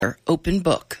Open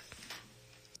Book.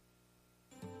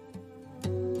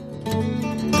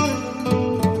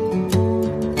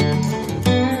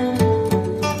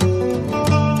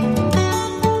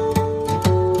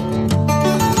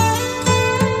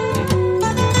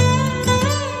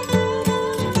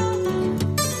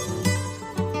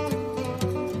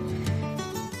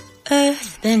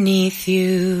 Earth beneath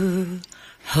you,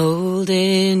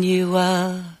 holding you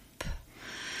up.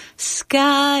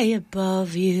 Sky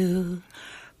above you,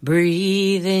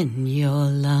 breathe in your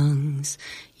lungs.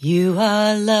 You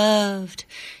are loved,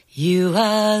 you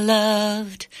are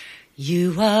loved,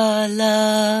 you are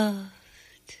loved.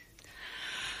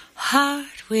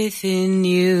 Heart within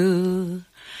you,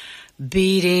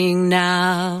 beating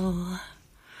now.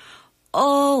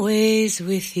 Always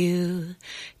with you,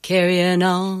 carrying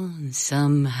on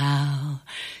somehow.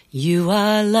 You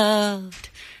are loved,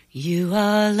 you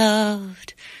are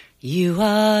loved, you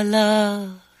are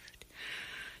loved,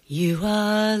 you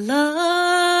are loved.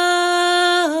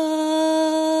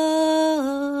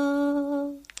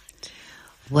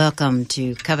 Welcome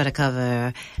to Cover to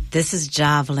Cover. This is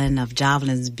Jovelyn of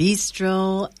Jovelyn's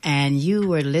Bistro, and you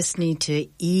were listening to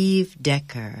Eve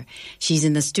Decker. She's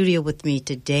in the studio with me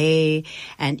today,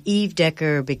 and Eve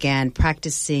Decker began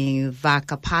practicing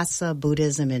Vakapasa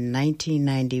Buddhism in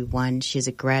 1991. She's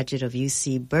a graduate of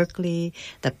UC Berkeley,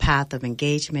 the Path of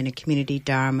Engagement and Community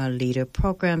Dharma Leader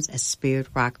Programs at Spirit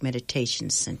Rock Meditation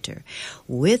Center.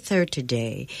 With her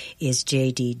today is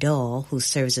J.D. Dahl, who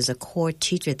serves as a core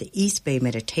teacher at the East Bay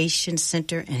Meditation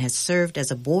Center and has served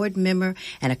as a board member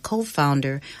and a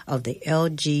co-founder of the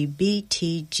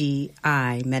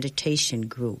LGBTGI Meditation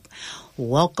Group.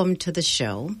 Welcome to the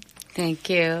show. Thank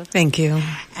you. Thank you.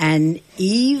 And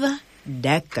Eve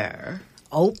Decker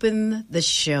opened the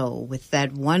show with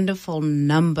that wonderful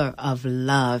number of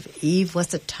love. Eve,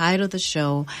 what's the title of the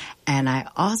show? And I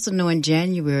also know in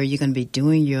January you're going to be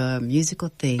doing your musical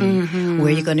thing. Mm-hmm.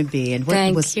 Where you're going to be, and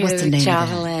what's the name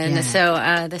Jovelyn. of that?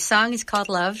 So the song is called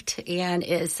Loved, and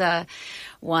is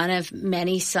one of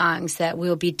many songs that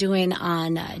we'll be doing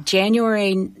on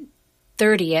January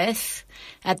 30th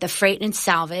at the Freight and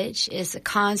Salvage. Is a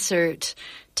concert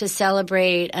to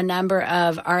celebrate a number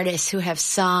of artists who have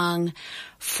sung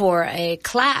for a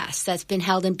class that's been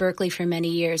held in Berkeley for many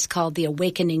years called the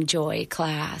Awakening Joy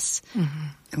class.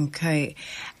 Mm-hmm. Okay.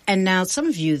 And now some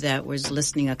of you that was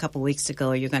listening a couple weeks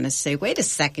ago, you're going to say, wait a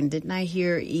second, didn't I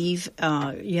hear Eve?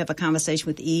 You have a conversation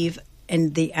with Eve.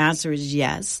 And the answer is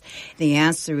yes. The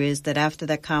answer is that after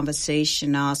that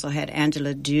conversation, I also had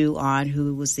Angela Dew on,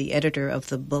 who was the editor of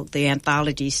the book, the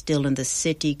anthology Still in the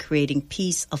City, Creating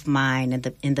Peace of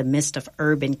Mind in the Midst of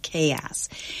Urban Chaos.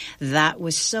 That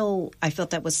was I felt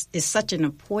that is such an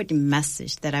important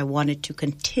message that I wanted to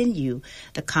continue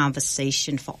the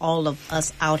conversation for all of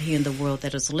us out here in the world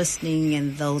that is listening,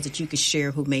 and those that you could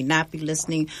share who may not be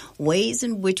listening, ways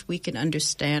in which we can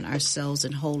understand ourselves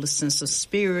and hold a sense of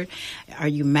spirit, our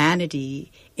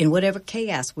humanity in whatever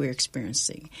chaos we're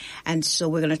experiencing. And so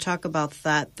we're going to talk about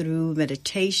that through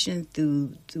meditation,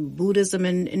 through Buddhism,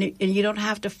 and you don't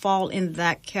have to fall in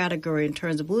that category in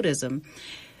terms of Buddhism,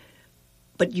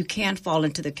 but you can fall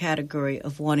into the category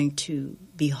of wanting to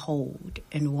behold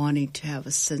and wanting to have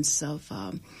a sense of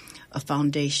a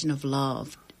foundation of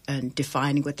love, and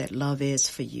defining what that love is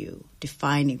for you,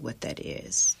 defining what that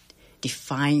is,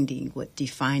 defining what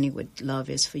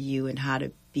love is for you, and how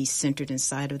to be centered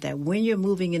inside of that. When you're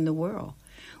moving in the world,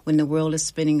 when the world is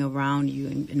spinning around you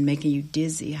and making you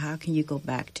dizzy, how can you go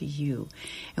back to you?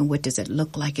 And what does it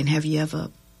look like? And have you ever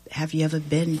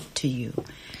been to you?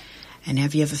 And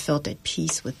have you ever felt at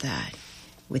peace with that,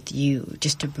 with you,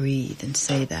 just to breathe and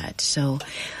say that? So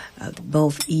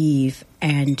both Eve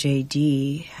and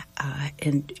JD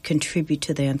contribute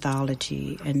to the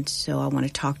anthology. And so I want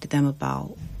to talk to them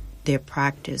about their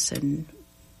practice and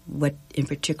what in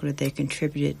particular they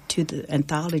contributed to the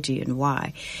anthology and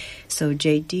why. So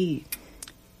JD,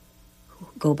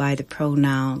 go by the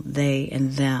pronoun they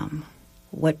and them.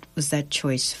 What was that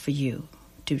choice for you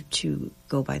to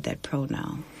go by that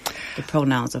pronoun, the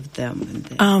pronouns of them and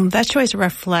they? That choice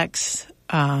reflects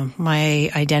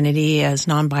my identity as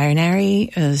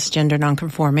non-binary, as gender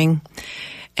non-conforming.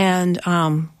 And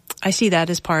I see that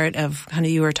as part of kind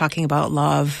of, you were talking about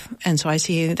love. And so I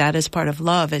see that as part of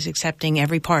love, as accepting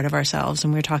every part of ourselves.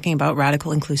 And we're talking about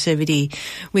radical inclusivity.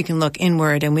 We can look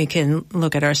inward and we can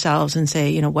look at ourselves and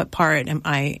say, what part am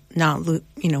I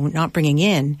not bringing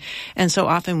in? And so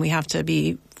often we have to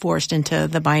be forced into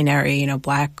the binary,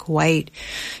 black, white,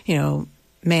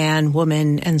 man,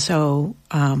 woman. And so,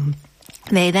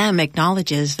 them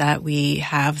acknowledges that we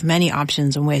have many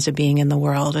options and ways of being in the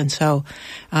world. And so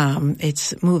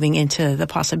it's moving into the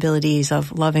possibilities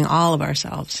of loving all of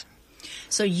ourselves.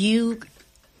 So you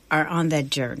are on that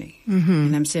journey.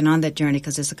 And I'm saying on that journey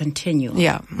because it's a continuum.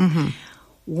 Yeah.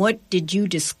 What did you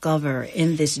discover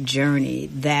in this journey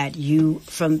that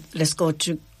let's go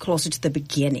closer to the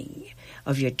beginning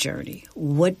of your journey.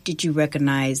 What did you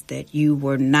recognize that you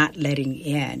were not letting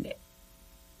in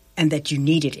and that you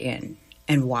needed in,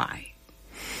 and why?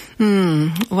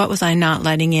 What was I not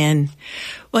letting in?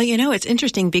 Well, it's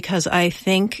interesting because I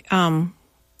think, there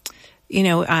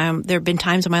have been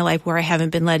times in my life where I haven't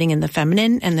been letting in the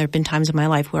feminine, and there have been times in my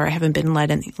life where I haven't been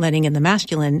letting in the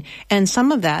masculine. And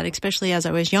some of that, especially as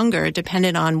I was younger,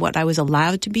 depended on what I was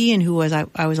allowed to be and who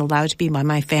I was allowed to be by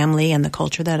my family and the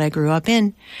culture that I grew up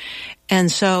in.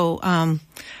 And so,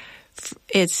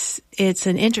 it's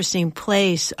an interesting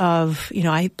place of,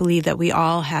 I believe that we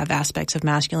all have aspects of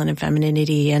masculine and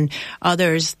femininity and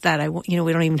others that we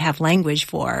don't even have language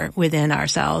for within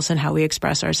ourselves and how we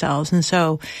express ourselves. And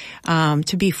so,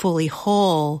 to be fully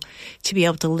whole, to be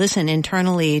able to listen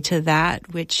internally to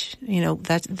that which,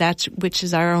 which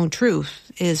is our own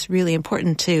truth is really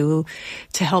important to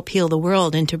help heal the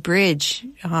world and to bridge,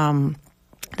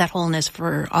 that wholeness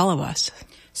for all of us.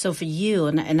 So for you,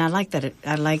 and I like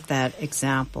that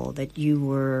example that you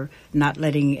were not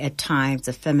letting at times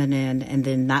the feminine and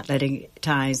then not letting at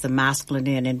times the masculine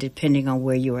in, and depending on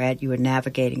where you were at, you were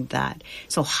navigating that.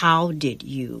 So how did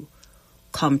you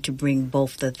come to bring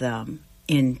both of them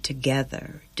in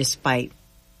together despite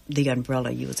the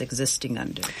umbrella you was existing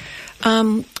under?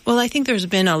 Well, I think there's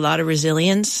been a lot of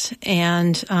resilience,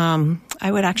 and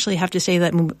I would actually have to say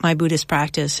that my Buddhist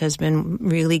practice has been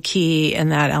really key in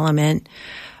that element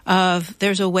of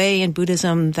there's a way in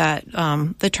Buddhism that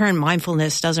the term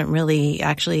mindfulness doesn't really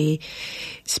actually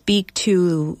speak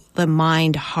to the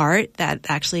mind heart. That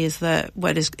actually is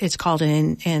it's called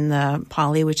in the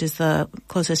Pali, which is the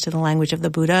closest to the language of the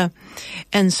Buddha.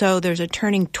 And so there's a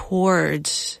turning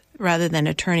towards rather than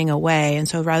a turning away. And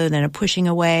so rather than a pushing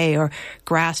away or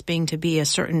grasping to be a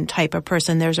certain type of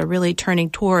person, there's a really turning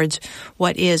towards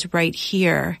what is right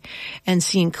here and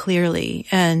seeing clearly.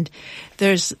 And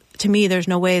to me, there's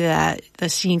no way that the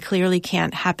seeing clearly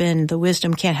can't happen, the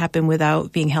wisdom can't happen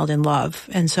without being held in love.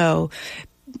 And so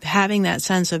having that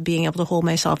sense of being able to hold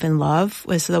myself in love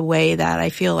was the way that I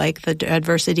feel like the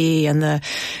adversity and the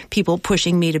people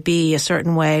pushing me to be a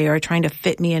certain way or trying to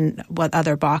fit me in what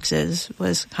other boxes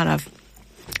was kind of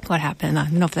what happened. I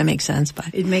don't know if that makes sense, but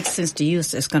it makes sense to you,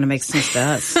 so it's going to make sense to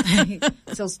us.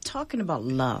 So talking about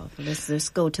love, let's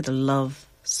go to the love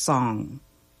song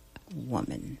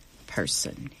woman,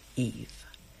 person, Eve.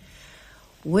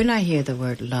 When I hear the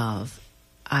word love,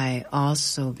 I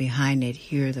also behind it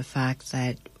hear the fact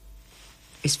that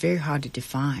it's very hard to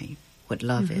define what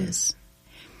love is.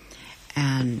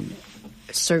 And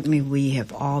certainly we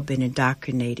have all been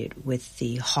indoctrinated with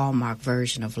the Hallmark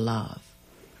version of love.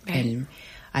 Right. And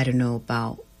I don't know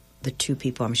about the two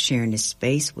people I'm sharing this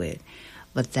space with,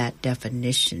 but that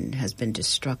definition has been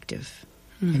destructive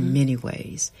in many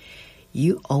ways.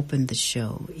 You opened the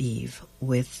show, Eve,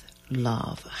 with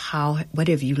love. What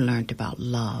have you learned about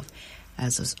love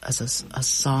as a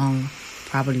song,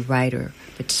 probably writer,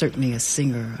 but certainly a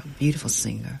singer, a beautiful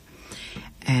singer?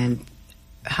 And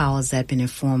how has that been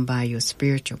informed by your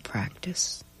spiritual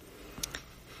practice?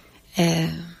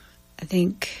 I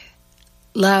think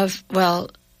love,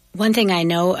 one thing I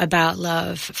know about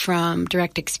love from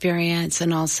direct experience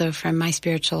and also from my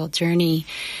spiritual journey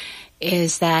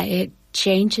is that it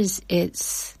changes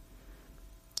its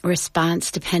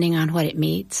response depending on what it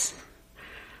meets.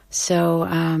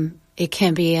 So it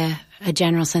can be a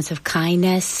general sense of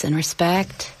kindness and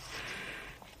respect.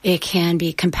 It can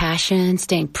be compassion,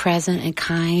 staying present and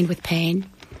kind with pain.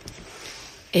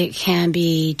 It can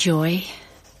be joy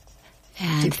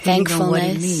and thankfulness. On what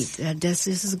it means. This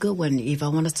is a good one, Eve. I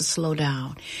want us to slow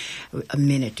down a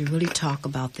minute to really talk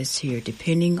about this here,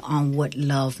 depending on what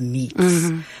love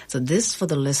meets. So this, for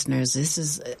the listeners, this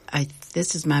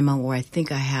is my moment where I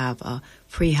think I have a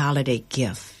pre-holiday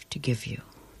gift to give you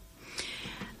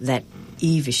that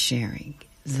Eve is sharing,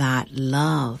 that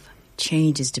love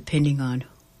changes depending on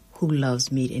who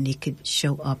loves meet, and it could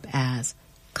show up as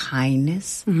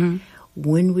kindness.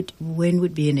 When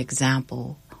would be an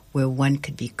example where one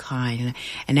could be kind?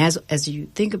 And as you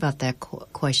think about that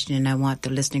question, and I want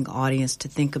the listening audience to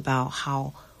think about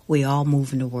how we all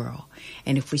move in the world.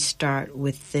 And if we start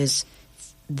with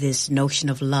this notion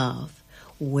of love,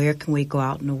 where can we go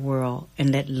out in the world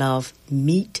and let love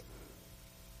meet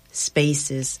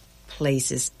spaces,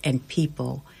 places, and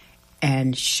people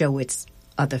and show its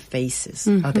other faces,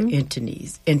 other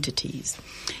entities.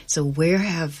 So where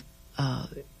have,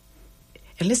 and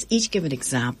let's each give an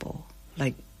example,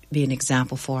 like be an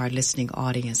example for our listening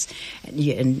audience.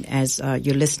 And as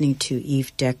you're listening to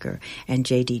Eve Decker and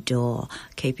J.D. Doyle,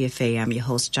 KPFA, I'm your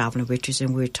host, Jovelyn Richards,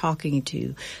 and we're talking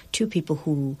to two people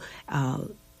who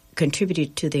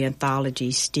contributed to the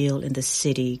anthology Still in the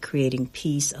City, Creating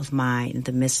Peace of Mind in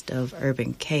the Midst of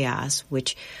Urban Chaos,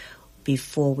 which,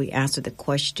 before we answer the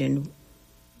question,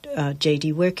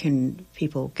 J.D., where can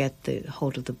people get the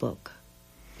hold of the book?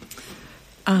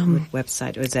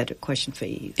 Website, or is that a question for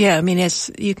Eve? Yeah, I mean,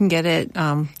 you can get it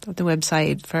at the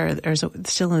website there's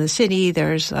Still in the City.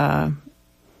 There's other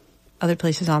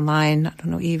places online. I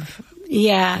don't know, Eve.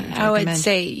 Yeah, I would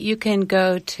say you can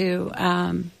go to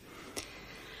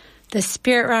the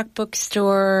Spirit Rock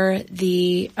bookstore.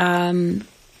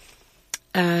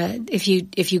 If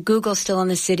you Google Still in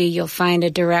the City, you'll find a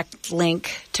direct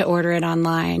link to order it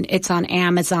online. It's on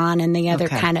Amazon and the other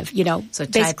kind of, so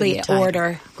basically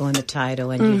order. Go in the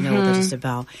title and you know what it's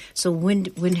about. So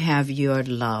when have your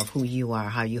love, who you are,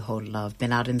 how you hold love,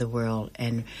 been out in the world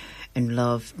and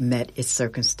love met its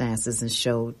circumstances and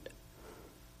showed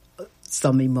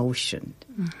some emotion,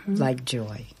 like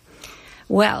joy?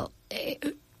 Well,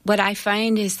 what I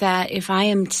find is that if I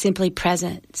am simply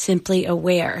present, simply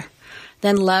aware,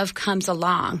 then love comes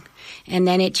along, and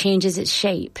then it changes its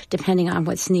shape depending on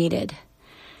what's needed.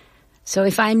 So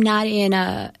if I'm not in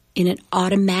an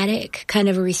automatic kind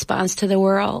of a response to the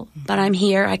world, but I'm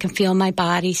here, I can feel my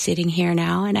body sitting here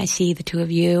now, and I see the two of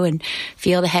you and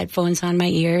feel the headphones on my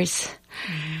ears.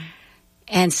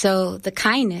 And so the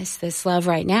kindness, this love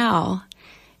right now,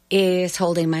 is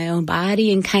holding my own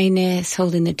body in kindness,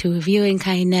 holding the two of you in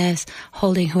kindness,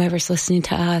 holding whoever's listening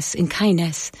to us in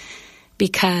kindness.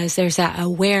 Because there's that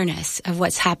awareness of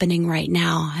what's happening right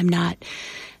now. I'm not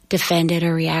defended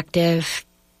or reactive.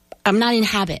 I'm not in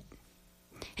habit.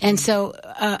 And so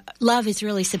love is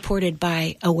really supported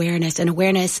by awareness. And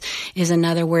awareness is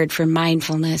another word for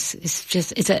mindfulness.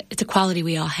 It's a quality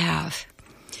we all have.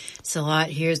 So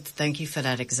thank you for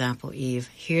that example, Eve.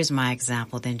 Here's my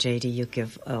example. Then, J.D., you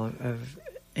give an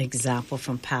example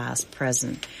from past,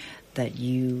 present, that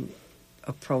you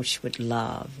approach with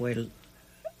love, where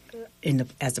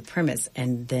as a premise,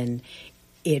 and then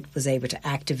it was able to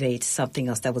activate something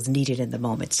else that was needed in the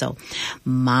moment. So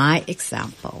my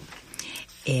example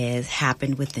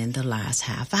happened within the last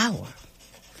half hour.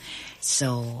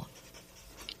 So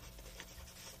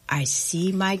I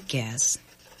see my guest,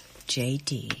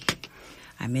 J.D.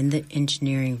 I'm in the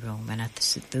engineering room, and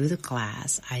through the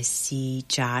glass, I see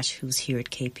Josh, who's here at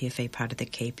KPFA, part of the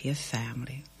KPF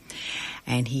family,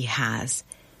 and he has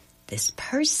this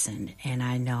person, and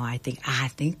I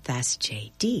think that's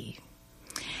J.D.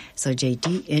 So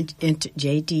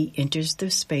J.D. enters the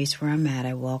space where I'm at.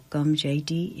 I welcome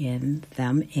J.D.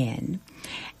 them in,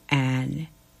 and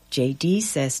J.D.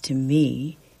 says to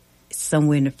me,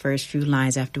 somewhere in the first few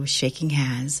lines after we're shaking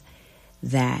hands,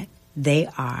 that they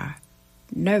are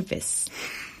nervous.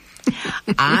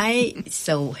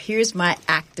 So here's my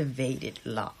activated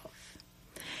love.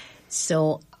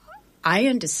 So I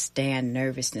understand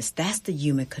nervousness. That's the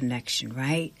human connection,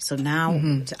 right? So now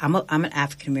I'm an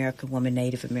African-American woman,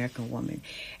 Native American woman.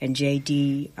 And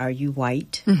J.D., are you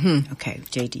white? Okay,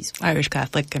 J.D.'s white. Irish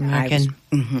Catholic American.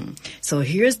 So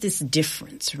here's this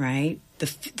difference, right?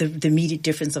 The immediate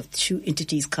difference of two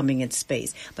entities coming in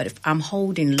space. But if I'm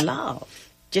holding love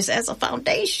just as a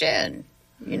foundation,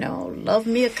 love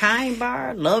me a kind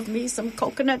bar, love me some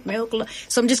coconut milk.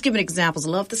 So I'm just giving examples.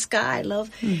 Love the sky,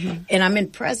 love, and I'm in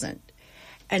present.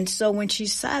 And so when she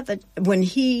said that, when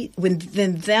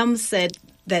them said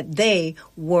that they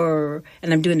were,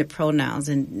 and I'm doing the pronouns,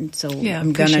 and so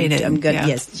I'm gonna,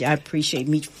 yes, I appreciate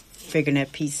me figuring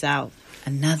that piece out.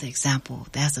 Another example,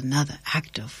 that's another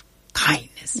act of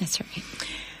kindness. That's right.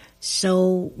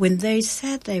 So when they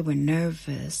said they were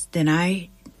nervous, then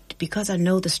because I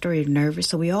know the story of nervous,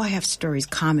 so we all have stories,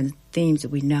 common themes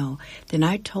that we know, then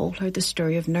I told her the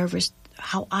story of nervous,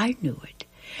 how I knew it.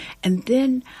 And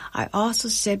then I also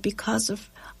said because of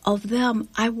them,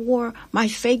 I wore my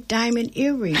fake diamond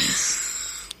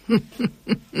earrings.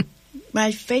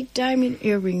 My fake diamond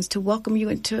earrings to welcome you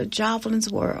into Jovelyn's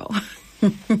world.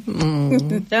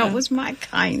 That was my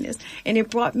kindness. And it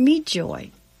brought me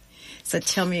joy. So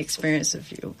tell me experience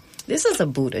of you. This is a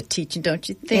Buddha teaching, don't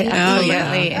you think? It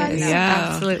absolutely is.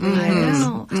 Absolutely. I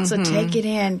know. So take it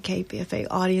in, KPFA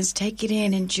audience. Take it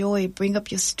in. Enjoy it. Bring up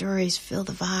your stories. Feel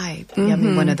the vibe. I'm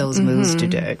in one of those moods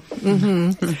today.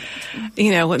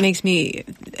 What makes me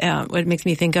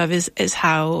think of is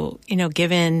how,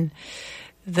 given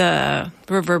the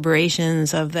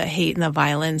reverberations of the hate and the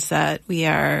violence that we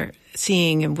are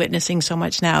seeing and witnessing so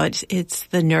much now. It's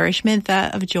the nourishment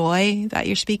of joy that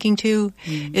you're speaking to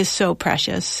is so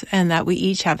precious, and that we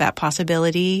each have that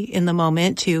possibility in the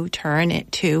moment to turn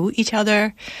it to each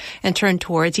other and turn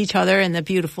towards each other. And the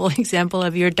beautiful example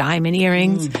of your diamond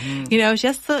earrings,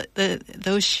 just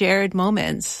those shared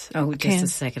moments. Oh, just a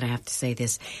second. I have to say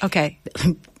this. Okay.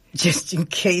 Just in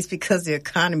case, because the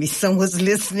economy, someone's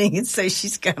listening and say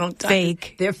she's got on diamonds.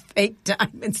 Fake. They're fake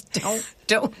diamonds.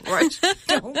 Don't rush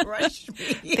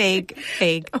me.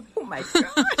 Fake. Oh my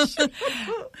gosh.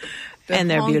 And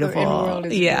they're beautiful.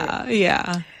 Yeah, great.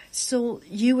 Yeah. So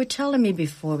you were telling me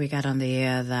before we got on the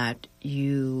air that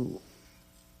you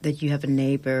have a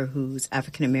neighbor who's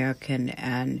African American,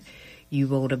 and you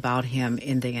wrote about him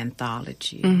in the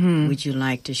anthology. Mm-hmm. Would you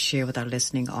like to share with our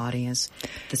listening audience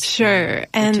this Sure.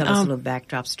 And tell us a little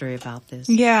backdrop story about this?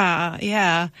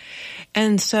 Yeah.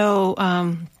 And so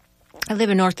I live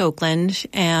in North Oakland,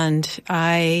 and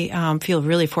I feel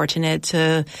really fortunate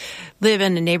to live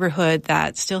in a neighborhood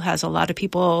that still has a lot of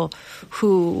people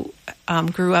who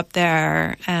grew up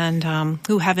there and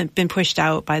who haven't been pushed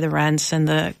out by the rents and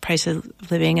the price of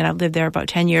living. And I've lived there about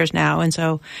 10 years now. And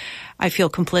so I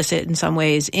feel complicit in some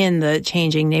ways in the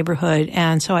changing neighborhood.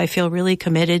 And so I feel really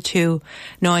committed to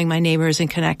knowing my neighbors and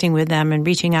connecting with them and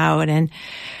reaching out.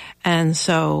 And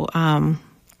so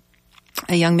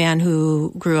a young man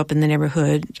who grew up in the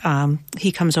neighborhood,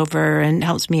 he comes over and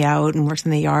helps me out and works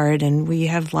in the yard, and we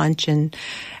have lunch. And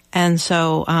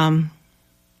so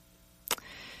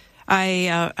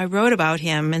I wrote about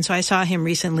him, and so I saw him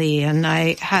recently, and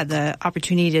I had the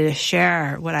opportunity to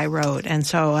share what I wrote. And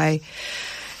so I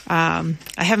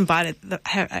haven't bought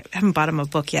him a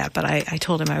book yet, but I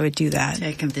told him I would do that.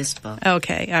 Take him this book.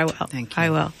 Okay, I will. Thank you. I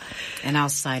will. And I'll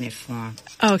sign it for him.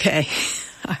 Okay.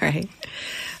 All right.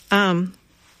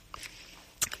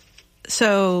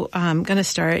 So I'm going to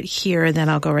start here, and then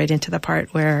I'll go right into the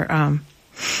part where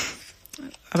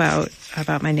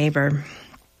about my neighbor.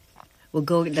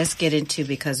 Let's get into,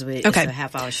 because it's a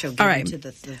half-hour show. Get into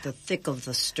the thick of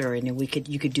the story, and then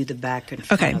you could do the back and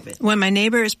front of it. When my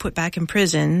neighbor is put back in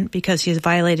prison because he has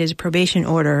violated a probation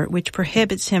order which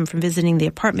prohibits him from visiting the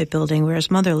apartment building where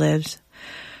his mother lives,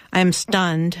 I am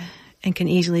stunned and can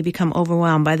easily become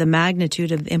overwhelmed by the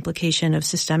magnitude of the implication of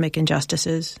systemic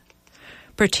injustices,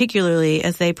 particularly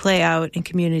as they play out in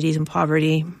communities in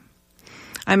poverty.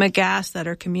 I'm aghast that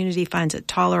our community finds it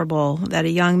tolerable that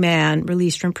a young man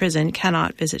released from prison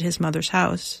cannot visit his mother's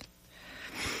house.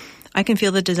 I can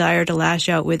feel the desire to lash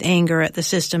out with anger at the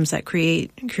systems that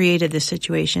created this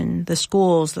situation, the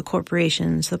schools, the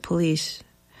corporations, the police.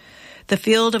 The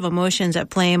field of emotions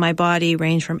at play in my body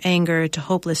range from anger to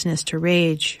hopelessness to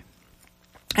rage.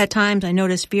 At times, I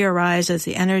notice fear rise as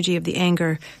the energy of the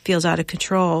anger feels out of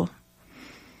control.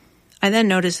 I then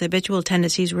notice habitual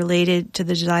tendencies related to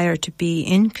the desire to be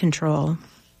in control.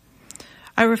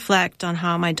 I reflect on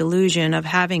how my delusion of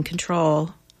having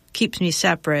control keeps me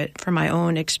separate from my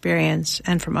own experience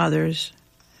and from others.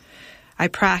 I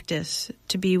practice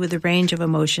to be with a range of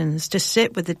emotions, to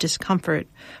sit with the discomfort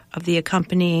of the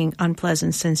accompanying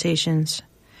unpleasant sensations,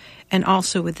 and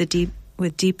also with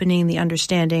deepening the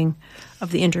understanding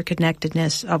of the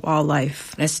interconnectedness of all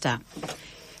life. Let's stop.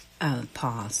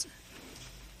 Pause.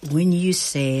 When you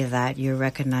say that you're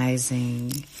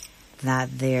recognizing that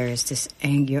there's this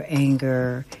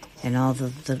anger and all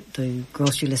the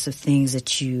grocery list of things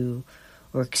that you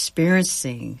were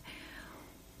experiencing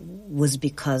was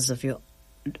because of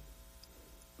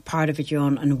part of it, your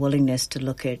own unwillingness to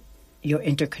look at your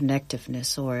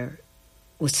interconnectedness, or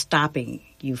was stopping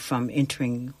you from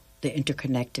entering the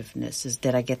interconnectedness.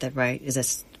 Did I get that right? Is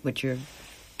that what you're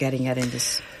getting at in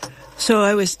this? So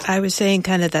I was saying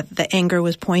kind of that the anger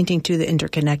was pointing to the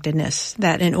interconnectedness,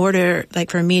 that in order, like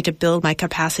for me to build my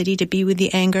capacity to be with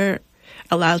the anger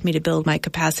allows me to build my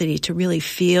capacity to really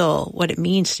feel what it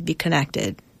means to be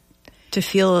connected, to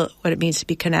feel what it means to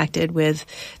be connected with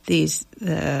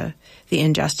the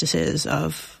injustices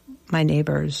of my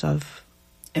neighbors.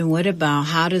 And what about,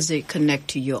 how does it connect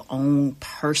to your own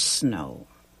personal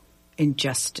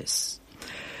injustice?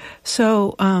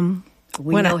 So,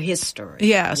 we know his story.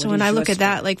 Yeah. So when I look at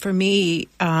that, like for me,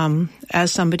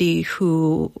 as somebody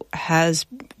who has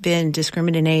been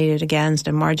discriminated against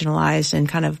and marginalized and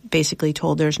kind of basically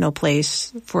told there's no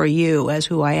place for you as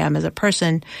who I am as a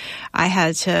person, I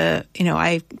had to,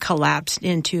 I collapsed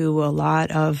into a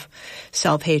lot of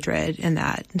self-hatred in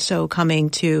that. And so coming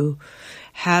to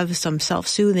have some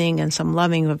self-soothing and some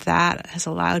loving of that has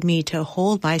allowed me to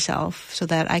hold myself so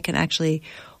that I can actually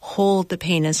hold the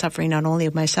pain and suffering not only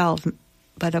of myself,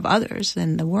 but of others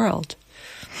in the world.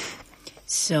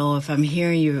 So if I'm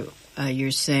hearing you,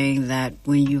 you're saying that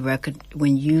when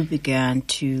you began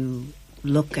to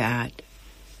look at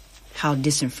how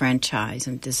disenfranchised,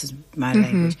 and this is my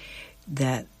language,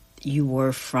 that you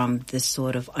were from this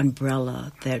sort of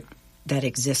umbrella that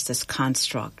exists as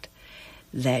construct,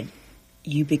 that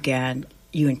you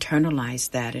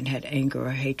internalized that and had anger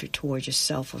or hatred towards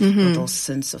yourself or those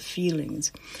sense of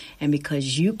feelings. And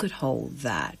because you could hold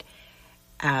that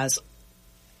as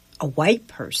a white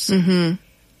person,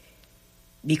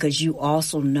 because you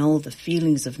also know the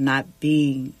feelings of not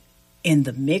being in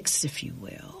the mix, if you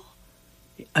will,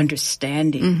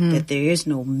 understanding that there is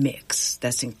no mix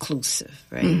that's inclusive,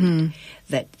 right?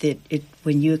 That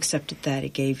when you accepted that,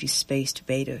 it gave you space to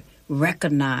be able to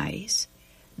recognize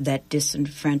that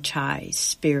disenfranchised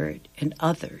spirit in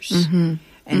others, and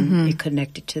it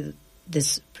connected to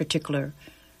this particular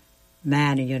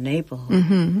man in your neighborhood,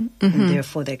 and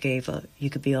therefore that you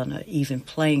could be on an even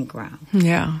playing ground.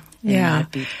 Yeah.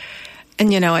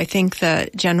 And I think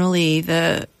that generally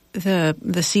the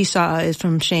seesaw is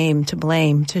from shame to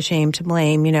blame to shame to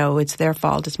blame. It's their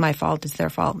fault, it's my fault, it's their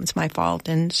fault, it's my fault,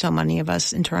 and so many of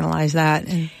us internalize that.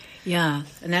 Yeah,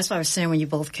 and that's why I was saying when you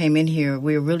both came in here,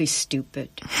 we're really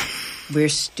stupid. We're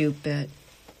stupid.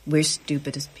 We're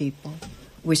stupid as people.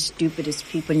 We're stupid as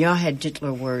people. And y'all had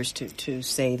gentler words to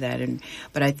say that.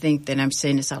 But I think that I'm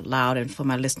saying this out loud, and for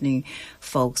my listening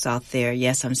folks out there,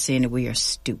 yes, I'm saying that we are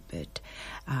stupid.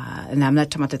 And I'm not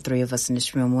talking about the three of us in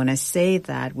this room. When I say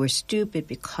that, we're stupid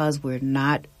because we're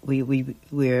not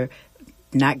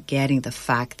getting the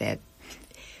fact that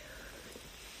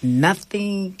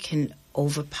nothing can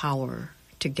overpower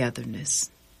togetherness.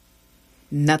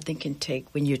 Nothing can take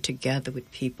when you're together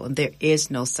with people. And there is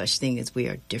no such thing as we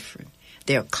are different.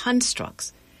 There are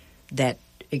constructs that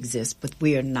exist, but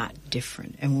we are not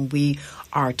different. And when we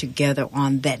are together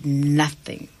on that,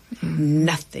 nothing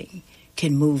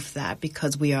can move that,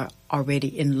 because we are already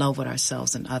in love with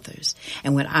ourselves and others.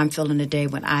 And when I'm feeling a day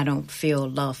when I don't feel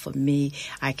love for me,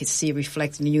 I can see it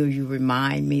reflected in you. You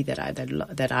remind me that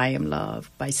I am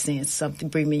loved by saying something.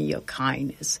 Bring me your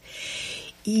kindness.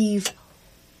 Eve,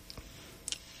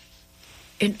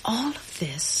 in all of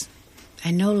this,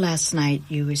 I know last night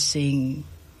you were singing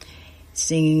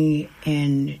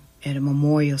at a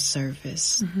memorial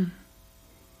service,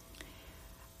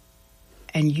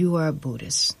 and you are a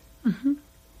Buddhist.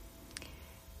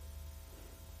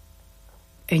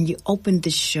 And you opened the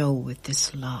show with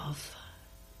this love.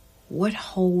 What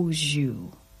holds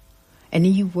you? And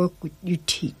then you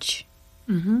teach.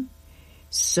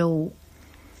 So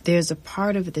there's a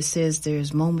part of it that says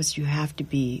there's moments you have to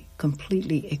be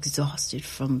completely exhausted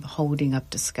from holding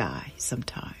up the sky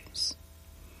sometimes.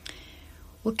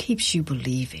 What keeps you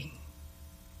believing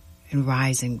and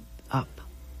rising up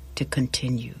to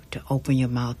continue to open your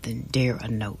mouth and dare a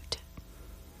note?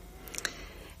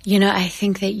 I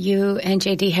think that you and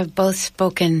JD have both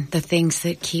spoken the things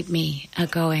that keep me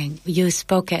going. You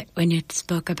spoke it when you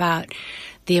spoke about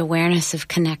the awareness of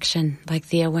connection, like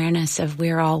the awareness of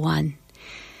we're all one.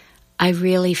 I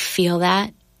really feel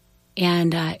that,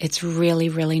 and it's really,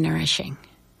 really nourishing.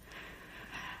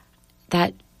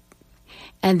 And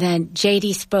then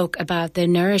JD spoke about the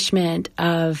nourishment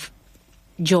of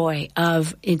joy,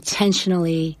 of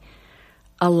intentionally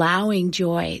allowing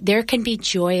joy. There can be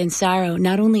joy and sorrow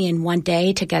not only in one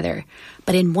day together,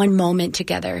 but in one moment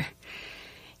together.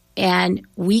 And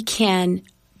we can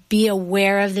be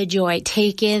aware of the joy,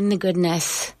 take in the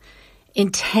goodness,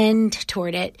 intend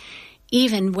toward it,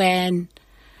 even when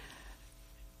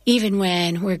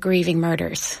we're grieving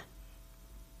murders.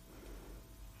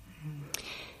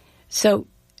 So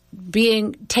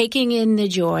taking in the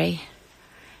joy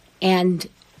and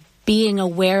being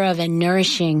aware of and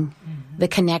nourishing the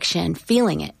connection,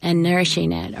 feeling it and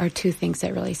nourishing it are two things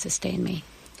that really sustain me.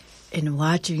 In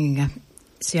watching,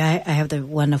 I have the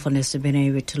wonderfulness of being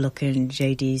able to look in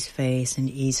JD's face and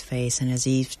Eve's face, and as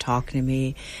Eve's talking to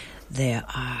me, there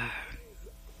are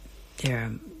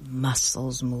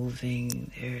muscles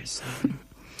moving. There's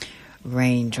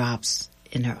raindrops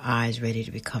in her eyes ready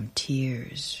to become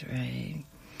tears, right?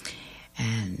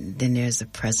 And then there's the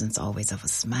presence always of a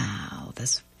smile.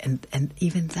 And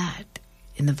even that,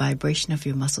 in the vibration of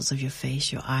your muscles of your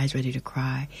face, your eyes ready to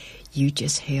cry, you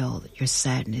just held your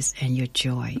sadness and your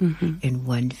joy in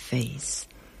one face,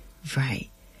 right?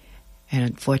 And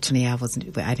unfortunately, I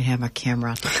didn't have my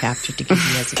camera out to capture to give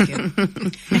you as a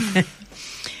gift.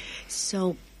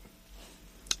 So,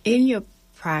 in your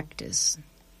practice,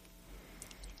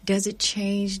 does it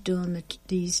change during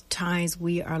these times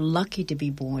we are lucky to be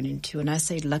born into? And I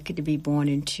say lucky to be born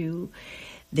into,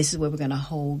 this is where we're going to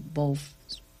hold both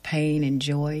pain and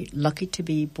joy. Lucky to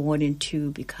be born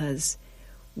into because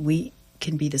we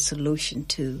can be the solution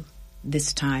to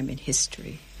this time in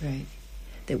history, right?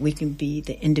 That we can be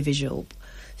the individual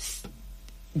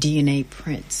DNA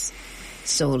prints.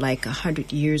 So like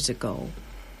 100 years ago,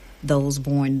 those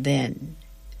born then,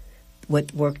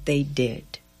 what work they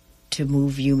did to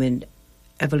move human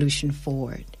evolution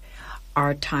forward,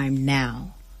 our time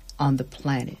now on the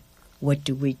planet, what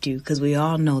do we do? Because we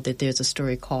all know that there's a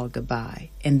story called goodbye,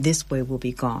 and this way we'll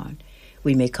be gone.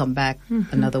 We may come back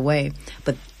another way,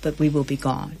 but we will be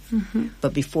gone.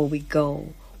 But before we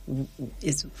go,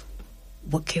 is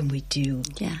what can we do?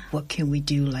 Yeah. What can we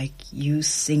do? Like you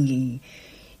singing,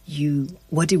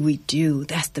 what do we do?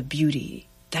 That's the beauty.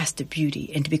 That's the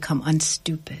beauty. And to become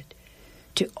unstupid,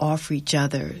 to offer each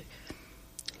other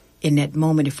in that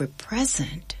moment. If we're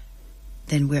present,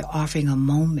 then we're offering a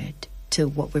moment to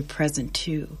what we're present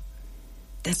to.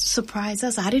 That surprised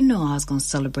us. I didn't know I was going to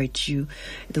celebrate you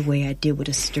the way I did with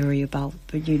a story about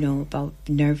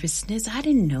nervousness. I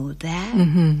didn't know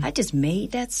that. I just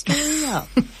made that story up.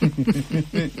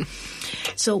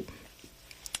 So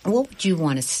what would you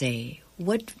want to say?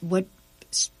 What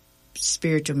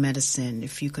spiritual medicine,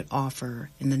 if you could offer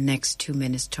in the next 2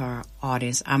 minutes to our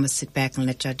audience? I'm going to sit back and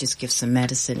let y'all just give some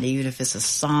medicine. Even if it's a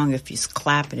song, if it's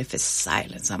clapping, if it's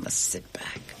silence, I'm going to sit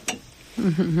back.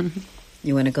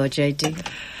 You want to go, JD?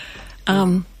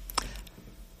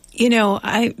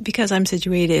 Because I'm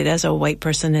situated as a white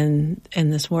person in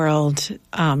this world,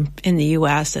 in the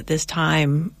U.S. at this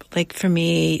time, like for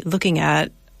me, looking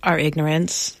at our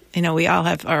ignorance, we all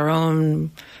have our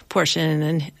own portion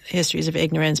and histories of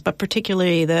ignorance, but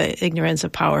particularly the ignorance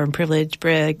of power and privilege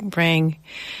bring,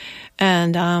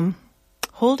 and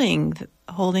holding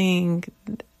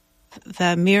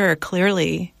the mirror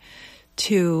clearly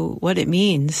to what it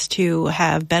means to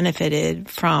have benefited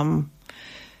from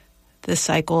the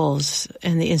cycles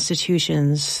and the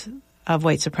institutions of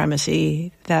white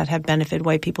supremacy that have benefited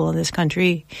white people in this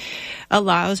country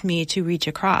allows me to reach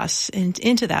across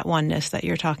into that oneness that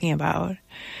you're talking about.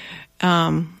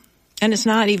 And it's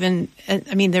not even,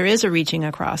 there is a reaching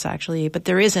across actually, but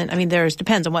there isn't,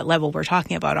 depends on what level we're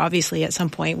talking about. Obviously at some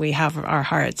point we have our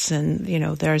hearts and,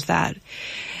 there's that.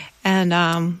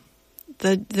 And,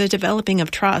 the developing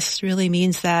of trust really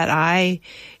means that I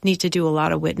need to do a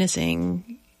lot of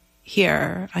witnessing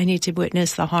here. I need to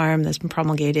witness the harm that's been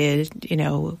promulgated,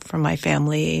 from my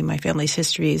family's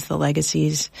histories, the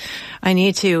legacies. I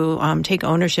need to take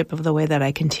ownership of the way that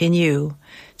I continue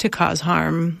to cause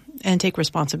harm and take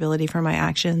responsibility for my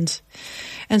actions.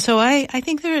 And so I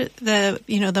think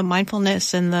the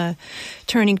mindfulness and the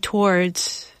turning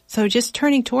towards, so just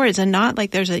turning towards and not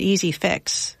like there's an easy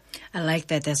fix. I like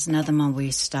that. That's another one where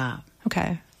you stop.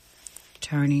 Okay.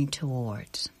 Turning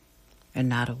towards and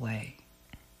not away.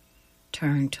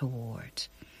 Turn towards.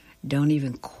 Don't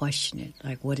even question it.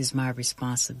 Like, what is my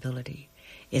responsibility?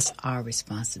 It's our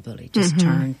responsibility. Just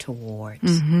turn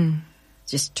towards.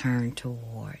 Just turn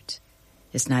towards.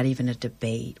 It's not even a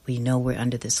debate. We know we're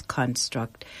under this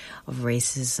construct of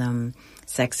racism,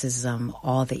 sexism,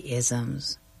 all the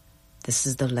isms. This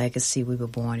is the legacy we were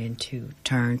born into.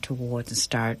 Turn towards and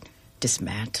start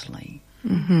dismantling.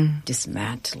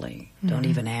 Dismantling. Don't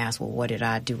even ask, well, what did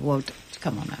I do? Well,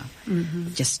 come on now.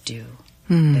 Just do.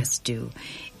 Let's do.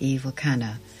 Eve, what kind of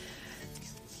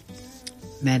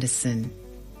medicine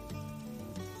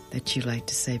that you like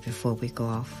to say before we go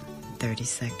off? 30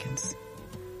 seconds.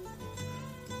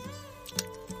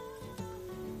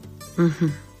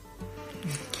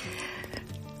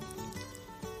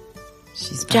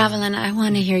 Jovelyn, I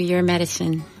want to hear your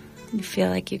medicine. You feel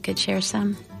like you could share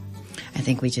some? I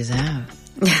think we just have.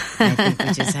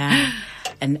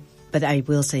 But I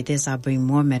will say this, I'll bring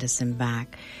more medicine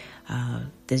back.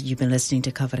 You've been listening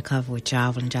to Cover to Cover with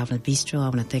Jovelyn Bistro. I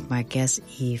want to thank my guests,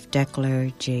 Eve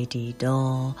Deckler, J.D.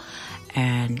 Dahl,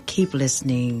 and keep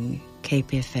listening,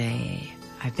 KPFA.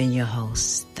 I've been your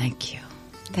host. Thank you.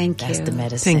 Thank you. That's the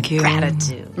medicine. Thank you.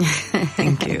 Gratitude.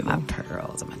 Thank you. My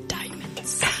pearls and my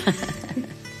diamonds.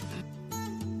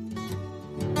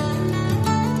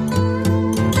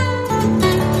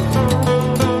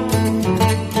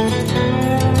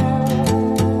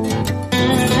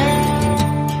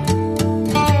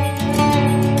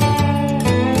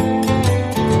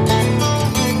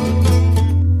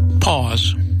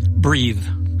 Pause. Breathe.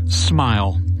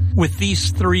 Smile. With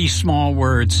these 3 small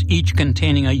words, each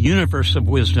containing a universe of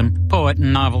wisdom, poet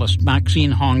and novelist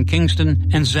Maxine Hong Kingston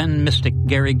and Zen mystic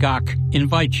Gary Gok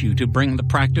invite you to bring the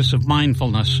practice of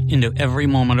mindfulness into every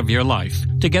moment of your life.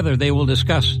 Together they will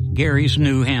discuss Gary's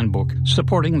new handbook,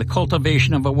 supporting the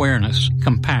cultivation of awareness,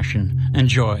 compassion, and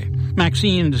joy.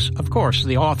 Maxine is, of course,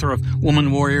 the author of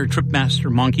Woman Warrior, Tripmaster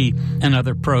Monkey, and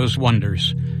other prose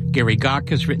wonders. Gary Gok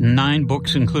has written 9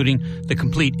 books, including The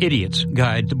Complete Idiot's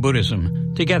Guide to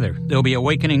Buddhism. Together, they'll be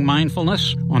awakening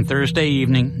mindfulness on Thursday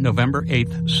evening, November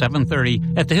 8th, 7:30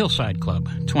 at the Hillside Club,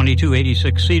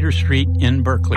 2286 Cedar Street in Berkeley.